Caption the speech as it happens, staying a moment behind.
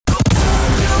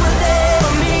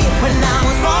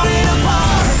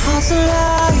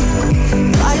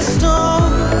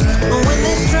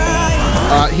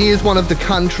He is one of the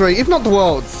country, if not the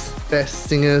world's best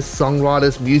singers,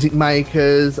 songwriters, music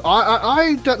makers.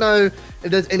 I don't know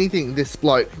if there's anything this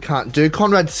bloke can't do.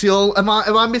 Conrad Sewell, have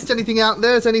I missed anything out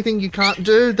there? Is there anything you can't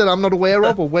do that I'm not aware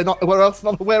of, or we're else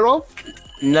not aware of?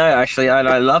 No, actually,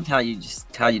 I loved how you just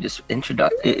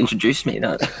introduced me.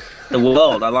 The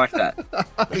world, I like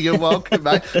that. You're welcome,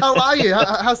 mate. How are you?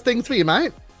 How's things for you,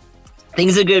 mate?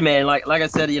 Things are good, man. Like I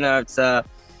said,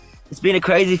 it's been a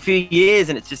crazy few years,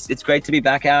 and it's great to be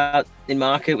back out in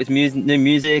market with new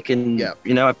music, and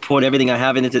I poured everything I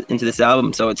have into this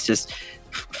album, so it's just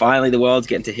finally the world's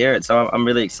getting to hear it. So I'm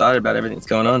really excited about everything that's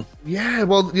going on. Yeah,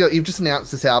 well, you've just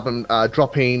announced this album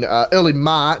dropping early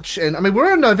March, and I mean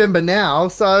we're in November now,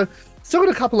 so still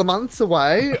got a couple of months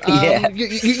away. Yeah,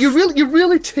 you're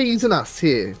really teasing us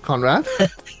here, Conrad.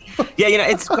 Yeah,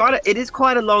 it is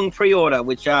quite a long pre-order,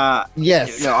 which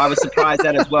yes, I was surprised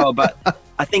at as well. But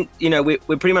I think we're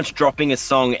pretty much dropping a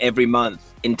song every month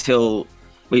until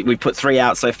we put 3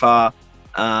 out so far,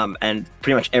 and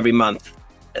pretty much every month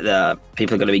the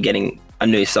people are going to be getting a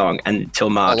new song until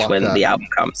March when the album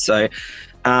comes. So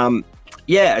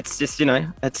it's just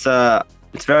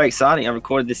it's very exciting. I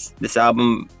recorded this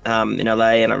album in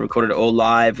LA, and I recorded it all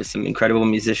live with some incredible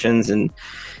musicians, and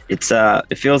it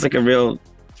feels like a real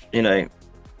a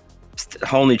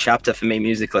whole new chapter for me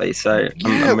musically, so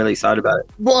I'm really excited about it.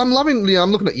 Well, I'm loving.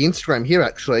 I'm looking at your Instagram here.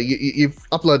 Actually, you've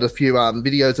uploaded a few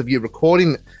videos of you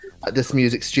recording at this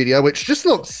music studio, which just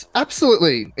looks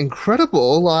absolutely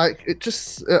incredible. Like it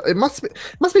must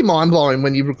be mind blowing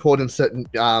when you record in certain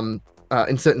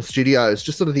studios.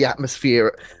 Just sort of the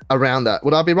atmosphere around that.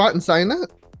 Would I be right in saying that?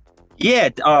 Yeah,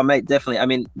 oh mate, definitely. I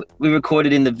mean, we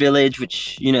recorded in the Village,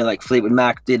 which like Fleetwood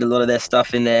Mac did a lot of their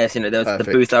stuff in there. So, there was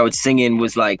the booth I would sing in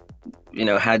was like,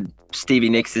 had Stevie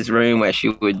Nicks' room where she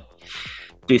would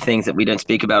do things that we don't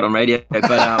speak about on radio.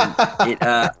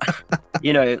 But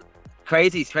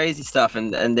crazy stuff,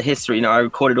 and the history. I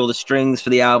recorded all the strings for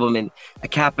the album in a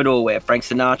Capitol where Frank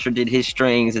Sinatra did his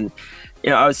strings, and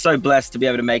I was so blessed to be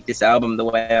able to make this album the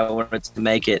way I wanted to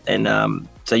make it, and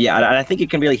I think you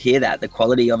can really hear the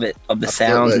quality of it, of the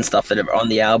sounds and stuff that are on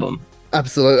the album.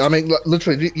 Absolutely. I mean,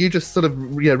 literally, you just sort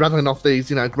of rattling off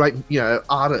these great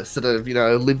artists that have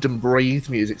lived and breathed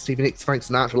music. Stevie Nicks, Frank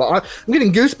Sinatra. Like, I'm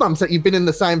getting goosebumps that you've been in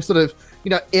the same sort of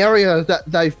area that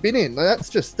they've been in.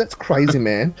 That's crazy,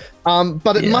 man.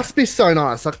 But it must be so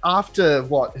nice. Like after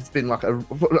what has been like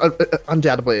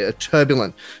undoubtedly a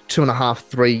turbulent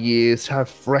 2.5-3 years to have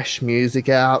fresh music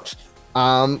out.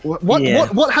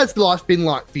 What has life been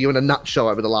like for you in a nutshell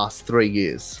over the last 3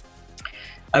 years?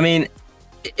 I mean,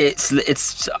 it's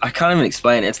I can't even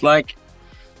explain it. It's like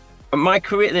my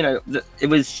career, it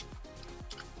was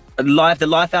live. The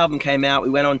Life album came out,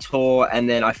 we went on tour, and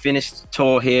then I finished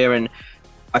tour here, and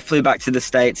I flew back to the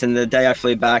States, and the day I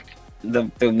flew back,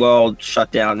 the world shut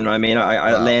down. You know what I mean?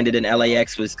 I landed in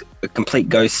LAX, was a complete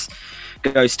ghost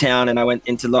town, and I went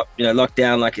into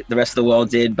lockdown like the rest of the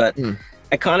world did. But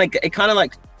it kind of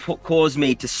like caused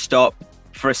me to stop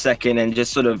for a second and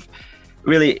just sort of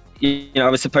really, I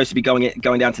was supposed to be going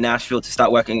down to Nashville to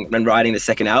start working and writing the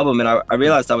second album, and I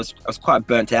realized I was quite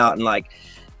burnt out and like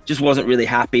just wasn't really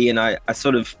happy, and I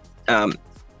sort of I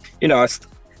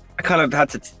kind of had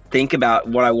to think about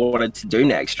what I wanted to do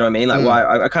next. You know what I mean? Like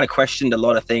why I kind of questioned a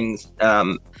lot of things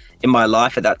in my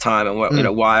life at that time,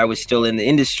 and why I was still in the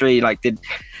industry. Like,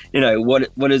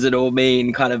 what does it all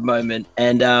mean? Kind of moment.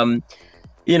 And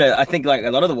I think like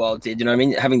a lot of the world did. You know what I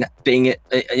mean? Having that being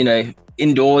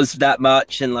indoors that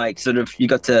much, and like sort of you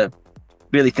got to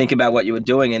really think about what you were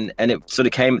doing, and it sort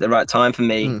of came at the right time for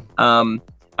me.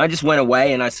 I just went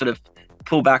away and I sort of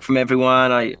pulled back from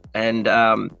everyone.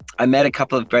 I met a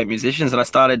couple of great musicians, and I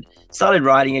started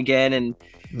writing again, and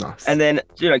nice. And then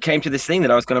came to this thing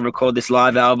that I was going to record this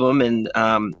live album, and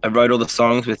I wrote all the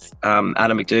songs with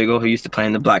Adam McDougall, who used to play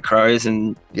in the Black Crowes,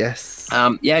 and yes,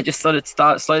 just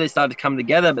slowly started to come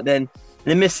together. But then in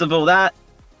the midst of all that,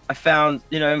 I found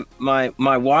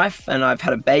my wife, and I've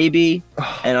had a baby,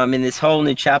 and I'm in this whole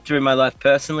new chapter in my life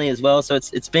personally as well. So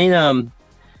it's been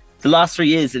the last 3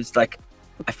 years. It's like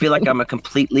I feel like I'm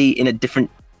in a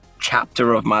different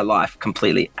chapter of my life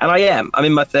completely, and I'm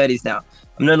in my 30s now.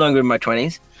 I'm no longer in my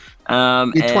 20s.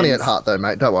 You're 20 at heart though,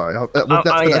 mate, don't worry.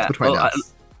 That's between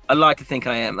us. I like to think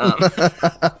I am.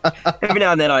 Every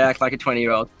now and then I act like a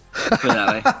 20-year-old.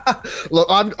 Look,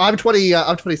 I'm 20.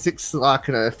 I'm 26 like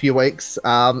in a few weeks,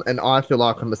 and I feel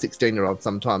like I'm a 16-year-old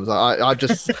sometimes. I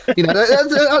just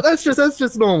that's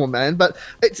just normal, man. But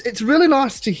it's really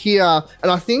nice to hear,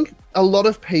 and I think a lot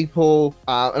of people,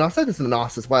 and I say this in the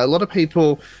nicest way, a lot of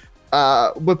people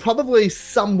we're probably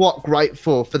somewhat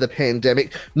grateful for the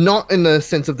pandemic, not in the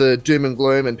sense of the doom and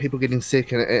gloom and people getting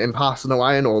sick and passing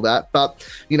away and all that, but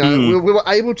we were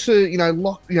able to the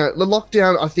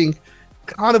lockdown, I think,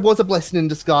 kind of was a blessing in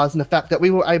disguise in the fact that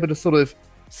we were able to sort of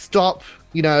stop,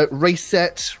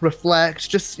 reset, reflect,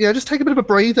 just take a bit of a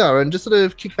breather and just sort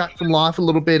of kick back from life a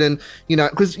little bit. And,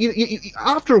 because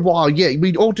after a while,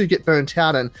 we all do get burnt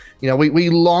out, and, we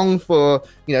long for,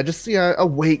 just, a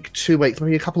week, 2 weeks,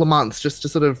 maybe a couple of months just to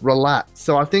sort of relax.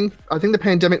 So I think the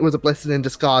pandemic was a blessing in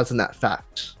disguise in that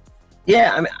fact.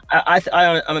 Yeah, I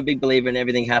mean, I'm a big believer in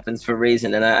everything happens for a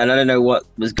reason, and I don't know what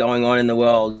was going on in the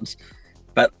world,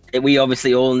 but we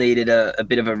obviously all needed a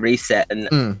bit of a reset. And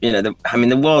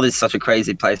the world is such a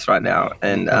crazy place right now,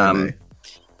 and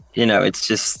it's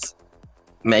just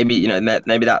maybe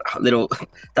that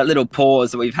little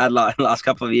pause that we've had like the last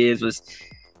couple of years was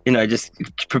just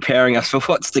preparing us for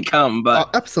what's to come. But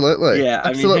absolutely, yeah,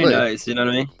 absolutely. I mean, who knows? You know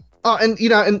what I mean? Oh, and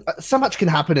and so much can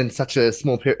happen in such a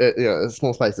small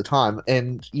small space of time.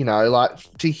 And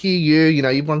like to hear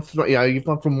you've gone through, you've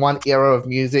gone from one era of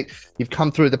music, you've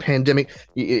come through the pandemic,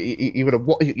 you've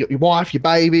got your wife, your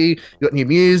baby, you got new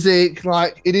music.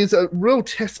 Like, it is a real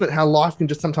testament how life can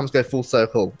just sometimes go full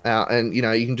circle, and you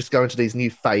can just go into these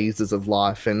new phases of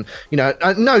life. And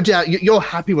no doubt you're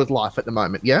happy with life at the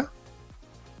moment, yeah?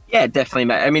 Yeah, definitely,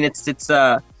 mate. I mean, it's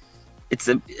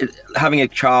having a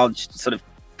child sort of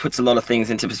puts a lot of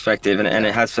things into perspective, and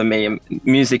it has for me. And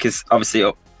music is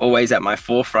obviously always at my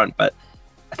forefront, but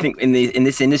I think in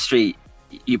this industry,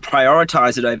 you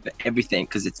prioritize it over everything,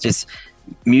 because it's just,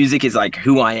 music is like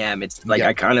who I am. It's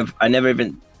like I never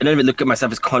even look at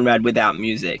myself as Conrad without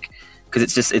music, because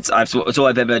it's all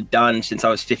I've ever done since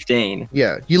I was 15.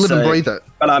 Yeah, you live and breathe it.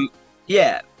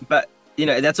 But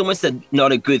that's almost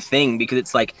not a good thing, because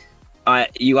it's like,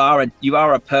 you are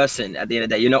a person at the end of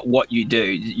the day. You're not what you do.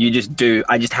 You just do.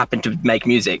 I just happen to make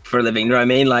music for a living. You know what I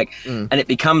mean? Like, and it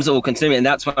becomes all consuming. And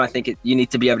that's why I think you need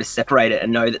to be able to separate it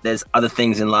and know that there's other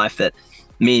things in life that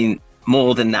mean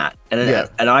more than that.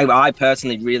 And I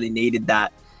personally really needed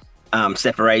that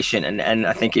separation. And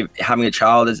I think having a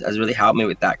child has really helped me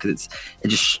with that, because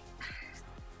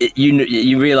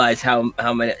you realize how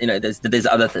many, there's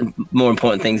other more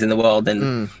important things in the world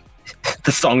than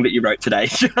the song that you wrote today.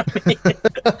 You know what I mean?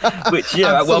 Which,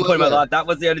 at one point in my life, that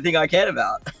was the only thing I cared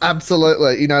about.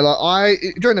 Absolutely.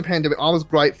 During the pandemic, I was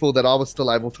grateful that I was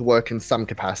still able to work in some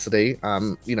capacity,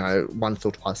 once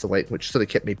or twice a week, which sort of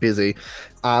kept me busy.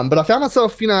 But I found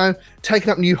myself, taking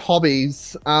up new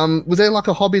hobbies. Was there like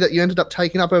a hobby that you ended up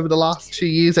taking up over the last 2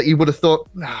 years that you would have thought,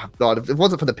 God, if it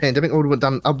wasn't for the pandemic, I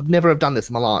would never have done this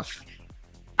in my life?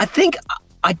 I think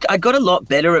I got a lot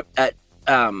better at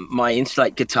my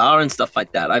like guitar and stuff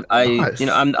like that. Nice.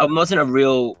 I wasn't a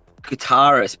real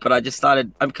guitarist, but I just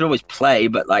started. I could always play,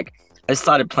 but like I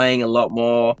started playing a lot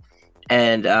more,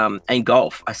 and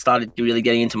golf. I started really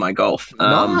getting into my golf.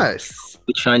 Nice.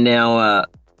 Which I now,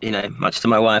 much to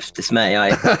my wife's dismay,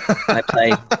 I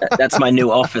play. That's my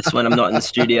new office when I'm not in the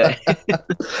studio.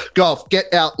 Golf,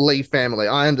 get out, Lee family.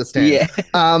 I understand. Yeah.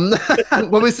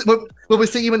 Will we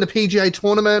see you in the PGA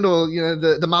tournament or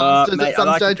the Masters at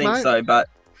some stage, mate? I think so, but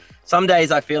some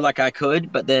days I feel like I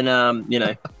could, but then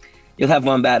you'll have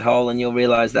one bad hole and you'll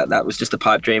realize that was just a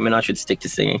pipe dream, and I should stick to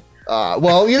singing.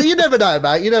 Well, you never know,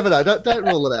 mate. You never know. Don't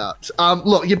rule it out.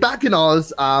 Look, you're back in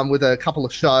Oz with a couple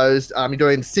of shows. You're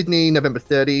doing Sydney, November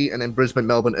 30, and then Brisbane,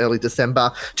 Melbourne, early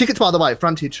December. Tickets, by the way,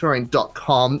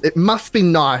 frontiertouring.com. It must be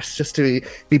nice just to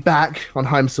be back on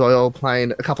home soil,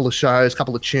 playing a couple of shows, a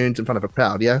couple of tunes in front of a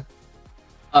crowd, yeah?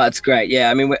 Oh, it's great.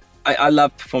 Yeah, I mean, I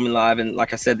love performing live, and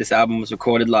like I said, this album was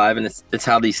recorded live, and it's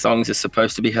how these songs are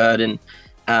supposed to be heard. And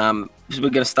we're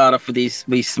going to start off with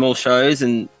these small shows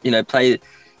and play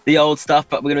the old stuff,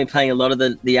 but we're going to be playing a lot of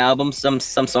the albums. Some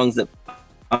songs that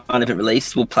aren't even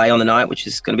released we'll play on the night, which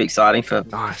is going to be exciting for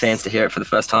fans to hear it for the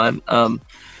first time.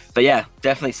 But yeah,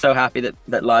 definitely so happy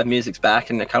that live music's back,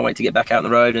 and I can't wait to get back out on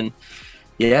the road. And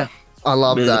yeah, I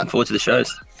love really that. Looking forward to the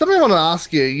shows. Something I want to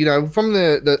ask you, from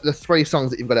the three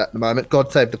songs that you've got at the moment,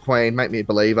 God Save the Queen, Make Me a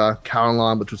Believer,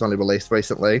 Caroline, which was only released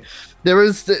recently,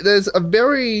 there's a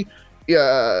very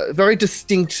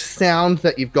distinct sound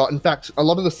that you've got. In fact, a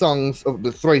lot of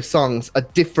the three songs are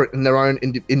different in their own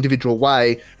individual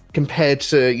way compared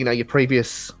to your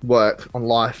previous work on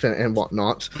life and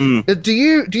whatnot. Do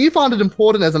you find it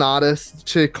important as an artist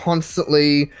to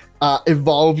constantly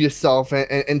evolve yourself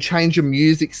and change your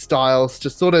music styles to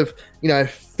sort of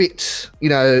fit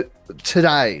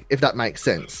today, if that makes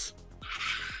sense?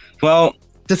 Well,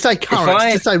 to stay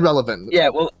current, to stay relevant. Yeah,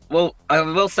 well, I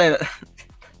will say that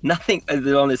nothing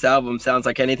on this album sounds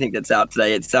like anything that's out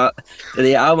today.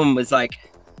 The album was like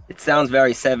it sounds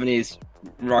very 70s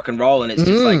rock and roll, and it's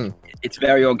just like it's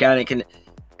very organic, and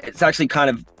it's actually kind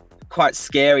of quite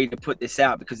scary to put this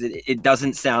out because it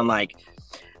doesn't sound like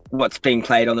what's being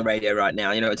played on the radio right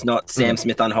now. You know, it's not Sam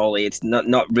Smith Unholy. It's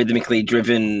not rhythmically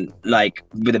driven, like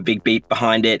with a big beat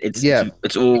behind it.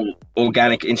 It's all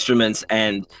organic instruments,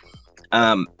 and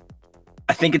I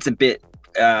think it's a bit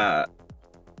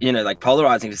like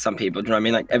polarizing for some people. Do you know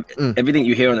what I mean? Like everything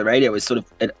you hear on the radio is sort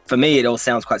of, for me, it all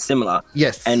sounds quite similar.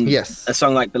 Yes. And a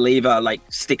song like Believer like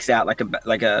sticks out like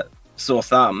a sore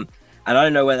thumb. And I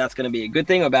don't know whether that's going to be a good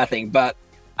thing or a bad thing, but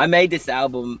I made this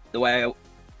album the way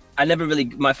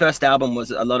my first album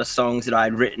was a lot of songs that I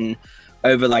had written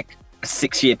over like a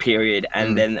 6-year period.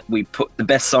 And then we put the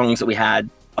best songs that we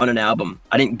had on an album.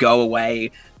 I didn't go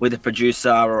away with a producer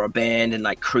or a band and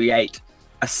like create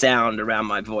a sound around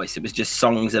my voice. It was just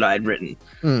songs that I had written.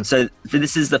 So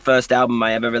this is the first album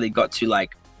I ever really got to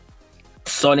like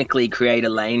sonically create a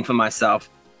lane for myself.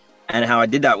 And how I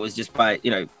did that was just by,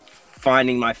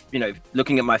 finding my,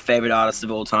 looking at my favorite artists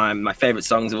of all time, my favorite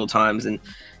songs of all times, and,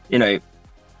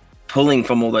 pulling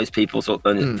from all those people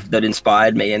that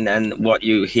inspired me. And then what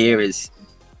you hear is,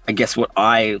 I guess, what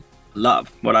I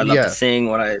love, what I love to sing,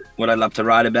 what I love to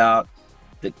write about,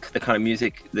 the kind of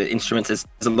music, the instruments. There's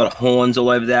a lot of horns all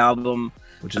over the album,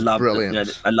 which is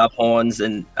brilliant. I love horns,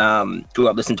 and grew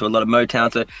up listening to a lot of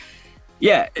Motown. So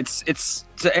yeah, it's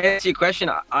to answer your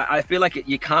question, I feel like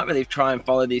you can't really try and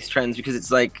follow these trends because it's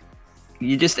like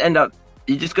you just got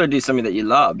to do something that you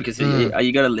love, because you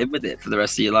got to live with it for the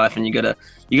rest of your life, and you got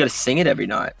to sing it every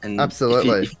night. And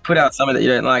absolutely, if you put out something that you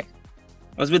don't like.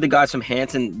 I was with the guys from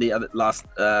Hanson the other last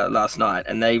night,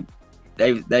 and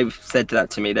they've said that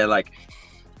to me. They're like,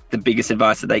 the biggest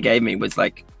advice that they gave me was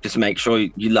like, just make sure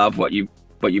you love what you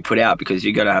put out, because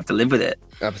you're gonna have to live with it.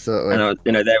 Absolutely. And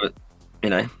they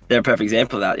were, they're a perfect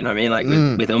example of that. You know what I mean? Like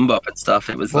with MMMBop and stuff,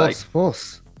 it was of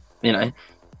course. You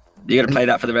got to play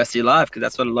that for the rest of your life, because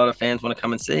that's what a lot of fans want to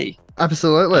come and see.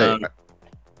 Absolutely.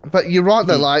 But you're right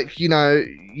though. Like, you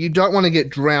don't want to get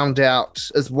drowned out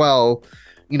as well,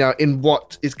 in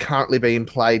what is currently being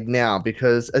played now,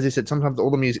 because as you said, sometimes all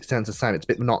the music sounds the same. It's a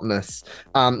bit monotonous.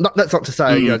 That's not to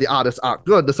say, the artists aren't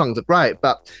good. The songs are great,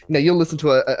 but you'll listen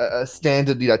to a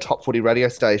standard, top 40 radio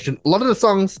station. A lot of the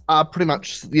songs are pretty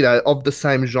much, of the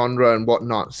same genre and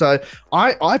whatnot. So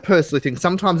I personally think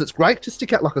sometimes it's great to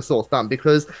stick out like a sore thumb,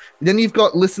 because then you've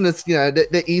got listeners,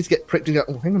 their ears get pricked and go,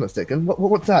 oh, hang on a second,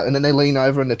 what's that? And then they lean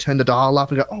over and they turn the dial up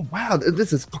and go, oh wow,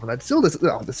 this is Conrad Seal.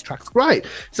 This track's great.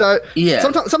 So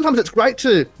sometimes it's great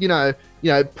to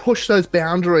push those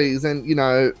boundaries and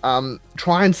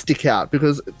try and stick out,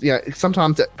 because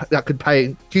sometimes that could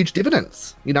pay huge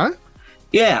dividends.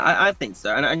 Yeah, I think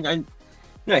so, and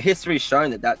history's shown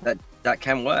that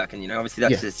can work, and obviously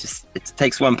that's just it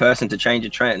takes one person to change a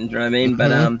trend. You know what I mean?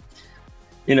 But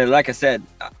like I said,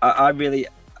 I really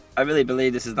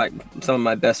believe this is like some of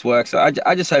my best work. So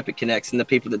I just hope it connects, and the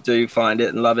people that do find it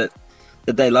and love it,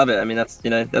 that they love it. I mean,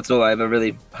 that's all I ever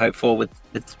really hope for with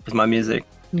my music.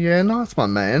 Yeah, nice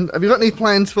one, man. Have you got any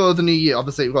plans for the new year?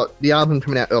 Obviously, you've got the album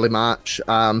coming out early March.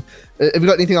 Have you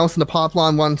got anything else in the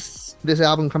pipeline once this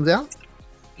album comes out?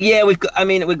 Yeah, we're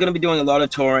going to be doing a lot of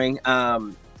touring.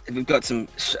 We've got some.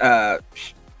 We're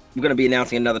going to be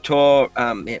announcing another tour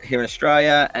here in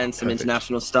Australia, and some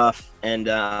international stuff. And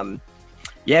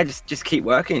just keep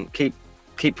working, keep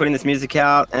putting this music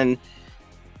out, and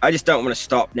I just don't want to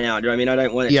stop now. Do you know what I mean? I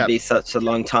don't want it to be such a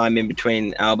long time in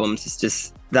between albums. It's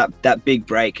just that big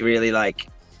break really, like,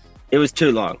 it was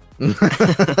too long.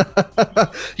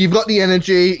 You've got the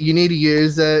energy, you need to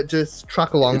use it. Just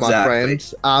truck along, my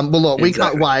friend. Well, look, we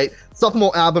can't wait.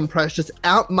 Sophomore album Precious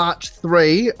out March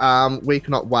 3. We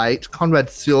cannot wait. Conrad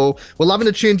Seal, we're loving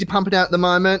the tunes you're pumping out at the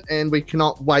moment, and we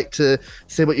cannot wait to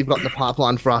see what you've got in the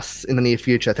pipeline for us in the near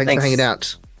future. Thanks for hanging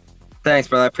out. Thanks,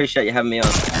 brother. I appreciate you having me on.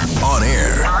 On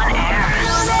air.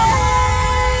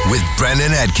 With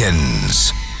Brendan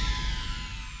Atkins.